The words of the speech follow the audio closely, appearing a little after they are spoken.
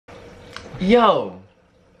Yo.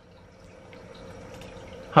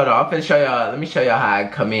 Hold on, I'm finna show y'all. Let me show y'all how I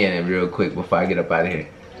come in real quick before I get up out of here.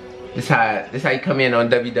 This how you come in on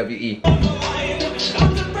WWE.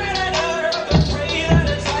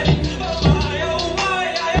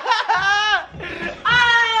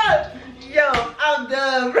 Yo, I'm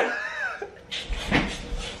done, bro.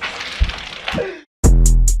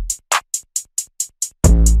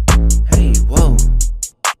 Hey, whoa,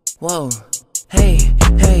 whoa, hey,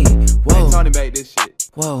 hey, whoa. Hey, Tony made this shit.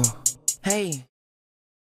 Whoa, hey.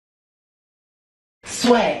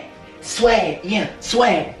 Swag, swag, yeah,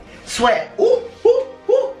 swag, swag. Ooh, ooh,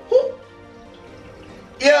 ooh, ooh.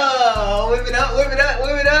 Yo, whip it up, whip it up,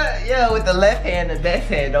 whip it up. Yo, with the left hand, the best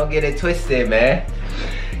hand. Don't get it twisted, man.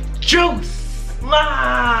 Juice.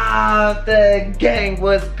 The gang,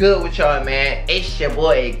 what's good with y'all, man? It's your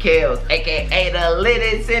boy Kelz, aka the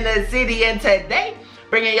littest in the city, and today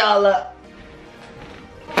bringing y'all a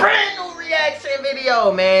brand new reaction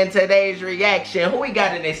video, man. Today's reaction, who we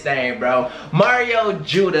got in this thing, bro? Mario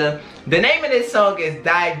Judah. The name of this song is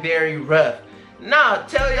Die Very Rough. Now,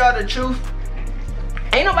 tell y'all the truth,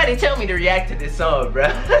 ain't nobody tell me to react to this song,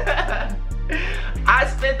 bro. I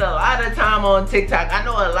spent a lot of time on TikTok. I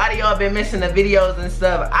know a lot of y'all been missing the videos and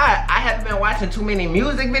stuff. I haven't been watching too many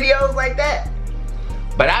music videos like that,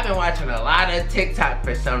 but I've been watching a lot of TikTok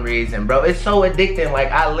for some reason, bro. It's so addicting.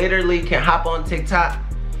 Like, I literally can hop on TikTok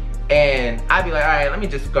and I'd be like, all right, let me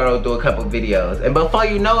just scroll through a couple videos. And before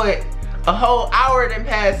you know it, a whole hour done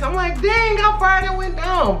passed. I'm like, dang, how far I done went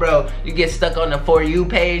down, bro. You get stuck on the For You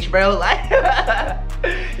page, bro. Like,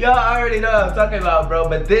 y'all already know what I'm talking about, bro.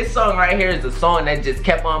 But this song right here is a song that just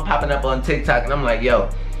kept on popping up on TikTok. And I'm like,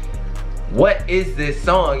 yo, what is this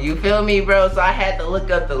song? You feel me, bro? So I had to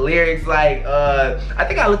look up the lyrics. Like, I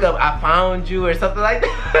think I look up I Found You or something like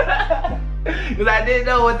that. Because I didn't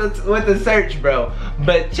know what the search, bro.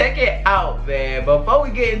 But check it out, man. Before we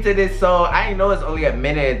get into this song, I didn't know it's only a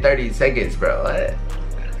minute and 30 seconds, bro. What?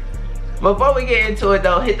 Before we get into it,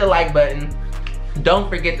 though, hit the like button. Don't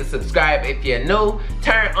forget to subscribe if you're new.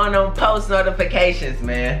 Turn on them post notifications,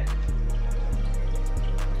 man.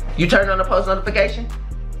 You turned on the post notification?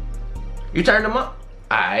 You turned them up?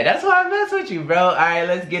 Alright, that's why I mess with you, bro. Alright,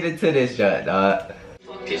 let's get into this shot, dog.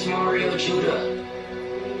 Fuck this Mario Judah.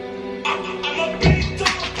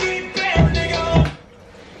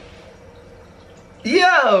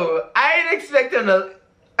 Yo, I didn't expect him to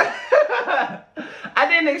I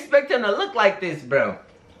didn't expect him to look like this, bro.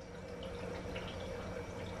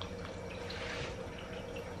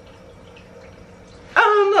 I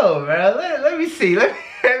don't know, bro. Let me see. Let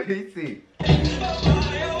me see.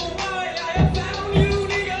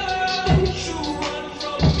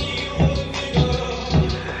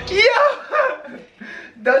 Yo,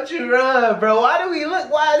 don't you run, bro.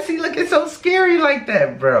 Why is he looking so scary like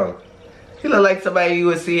that, bro? He look like somebody you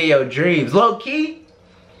would see in your dreams. Low key,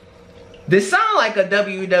 this sound like a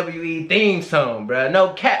WWE theme song, bro.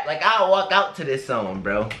 No cap, like I'll walk out to this song,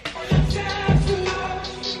 bro.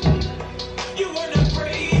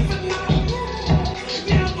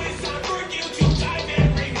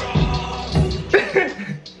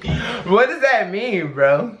 What does that mean,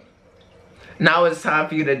 bro? Now it's time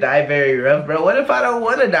for you to die very rough, bro. What if I don't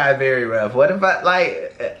want to die very rough? What if I,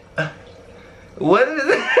 like, what is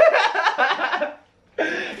it?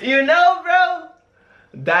 You know, bro?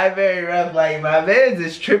 Die very rough. Like, my man's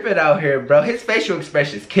just tripping out here, bro. His facial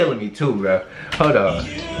expression is killing me too, bro. Hold on.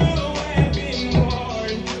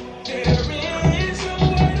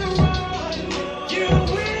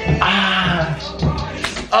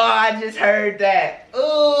 Oh, I just heard that.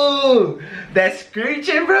 Ooh, that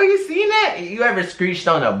screeching, bro. You seen that? You ever screeched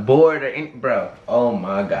on a board or anything, bro? Oh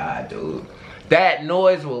my God, dude. That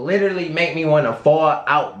noise will literally make me want to fall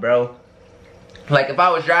out, bro. Like if I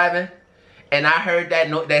was driving and I heard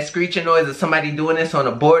that screeching noise of somebody doing this on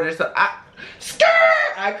a board or something,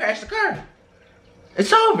 I crashed the car.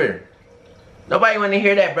 It's over. Nobody want to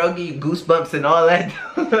hear that, bro. Give you goosebumps and all that.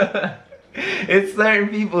 It's certain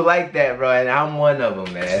people like that, bro, and I'm one of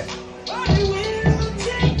them, man.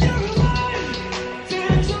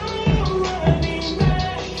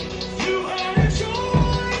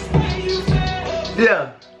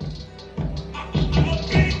 Yeah.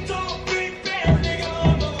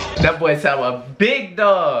 That boy sound a big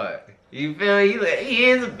dog. You feel me? He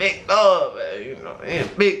is a big dog, man. You know, he's a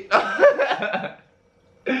big dog.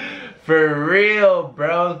 For real,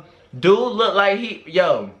 bro. Dude look like he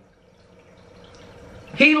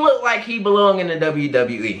looked like he belonged in the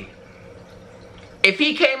WWE. If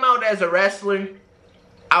he came out as a wrestler,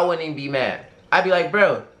 I wouldn't even be mad. I'd be like,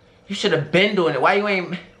 bro, you should have been doing it. Why you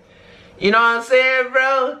ain't, you know what I'm saying,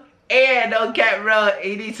 bro? And no cap, bro,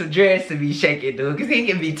 he needs some dreads to be shaking, dude, because he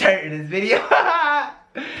can be turned in this video.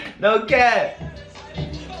 No cap.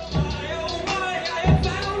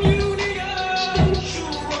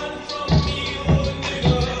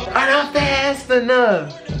 I'm not fast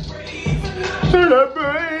enough. I'm not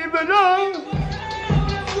brave enough.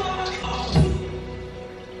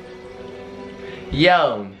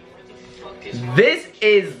 Yo, this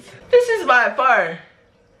is by far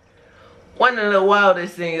one of the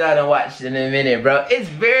wildest things I done watched in a minute, bro. It's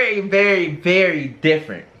very, very, very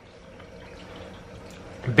different.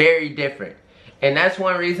 Very different. And that's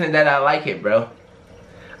one reason that I like it, bro.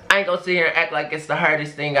 I ain't gonna sit here and act like it's the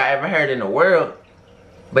hardest thing I ever heard in the world.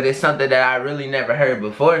 But it's something that I really never heard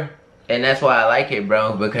before. And that's why I like it,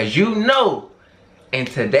 bro. Because you know, in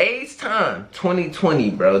today's time, 2020,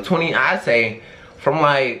 bro. I say from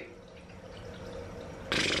like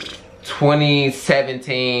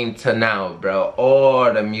 2017 to now, bro,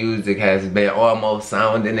 all the music has been almost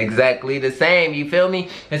sounding exactly the same. You feel me?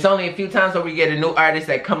 It's only a few times where we get a new artist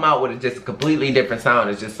that come out with just a completely different sound.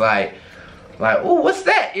 It's just like, oh, what's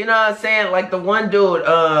that? You know what I'm saying? Like the one dude,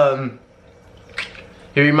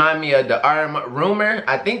 he remind me of the Rumor.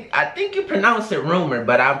 I think you pronounce it Rumor,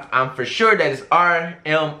 but I'm for sure that it's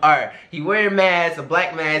RMR. He wear masks, a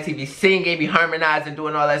black mask. He be singing, be harmonizing,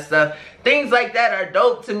 doing all that stuff. Things like that are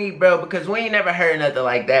dope to me, bro, because we ain't never heard nothing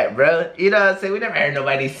like that, bro. You know what I'm saying? We never heard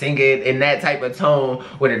nobody sing it in that type of tone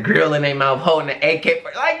with a grill in their mouth, holding an AK.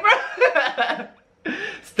 Like, bro,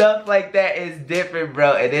 stuff like that is different,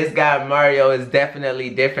 bro. And this guy Mario is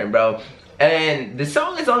definitely different, bro. And the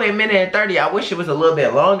song is only 1:30. I wish it was a little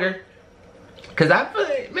bit longer. Cause I feel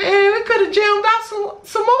like, man, we could have jammed out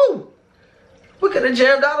some more. We could have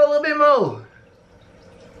jammed out a little bit more.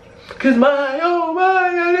 Cause my, oh my,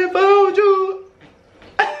 I found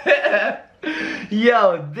you.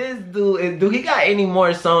 Yo, this dude, he got any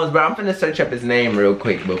more songs, bro? I'm finna search up his name real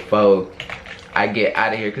quick before I get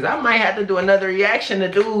out of here. Cause I might have to do another reaction to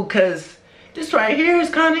dude, cause this right here is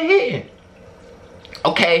kind of hitting.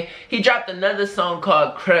 Okay, he dropped another song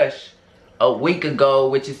called Crush a week ago,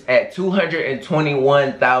 which is at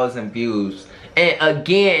 221,000 views. And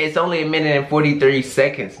again, it's only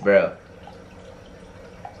 1:43, bro.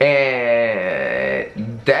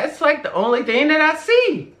 And that's like the only thing that I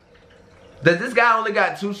see. Does this guy only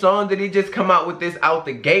got 2 songs? Did he just come out with this out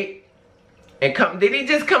the gate? And did he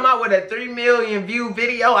just come out with a 3 million view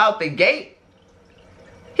video out the gate?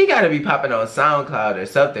 He gotta be popping on SoundCloud or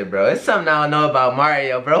something, bro. It's something I don't know about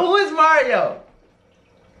Mario, bro. Who is Mario?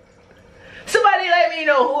 Somebody let me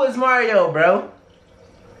know who is Mario, bro.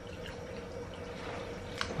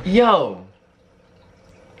 Yo.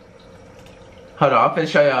 Hold on, I'm finna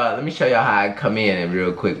show y'all. Let me show y'all how I come in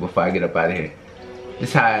real quick before I get up out of here.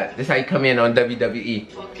 This how you come in on WWE.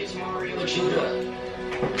 Fuck is Mario Judah.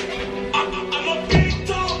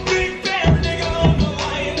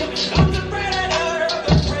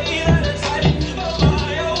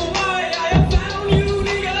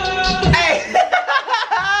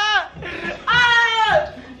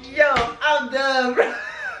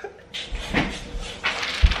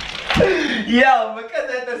 Yo, because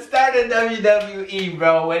at the start of WWE,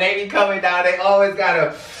 bro, when they be coming down, they always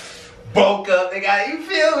gotta bulk up. They got, you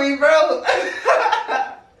feel me, bro?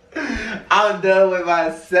 I'm done with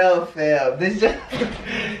myself, fam. This just,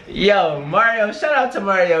 yo, Mario, shout out to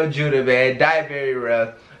Mario Judah, man. Die Very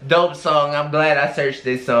Rough. Dope song. I'm glad I searched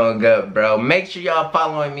this song up, bro. Make sure y'all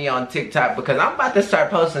following me on TikTok because I'm about to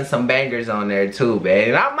start posting some bangers on there too, man.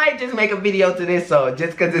 And I might just make a video to this song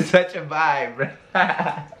just because it's such a vibe, bro.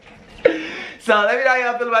 So let me know how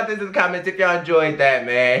y'all feel about this in the comments. If y'all enjoyed that,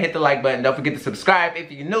 man, hit the like button. Don't forget to subscribe.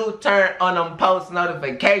 If you're new, turn on them post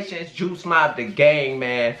notifications. Juice Mob the gang,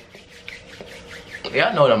 man.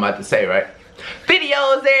 Y'all know what I'm about to say, right?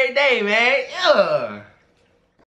 Videos every day, man. Yeah.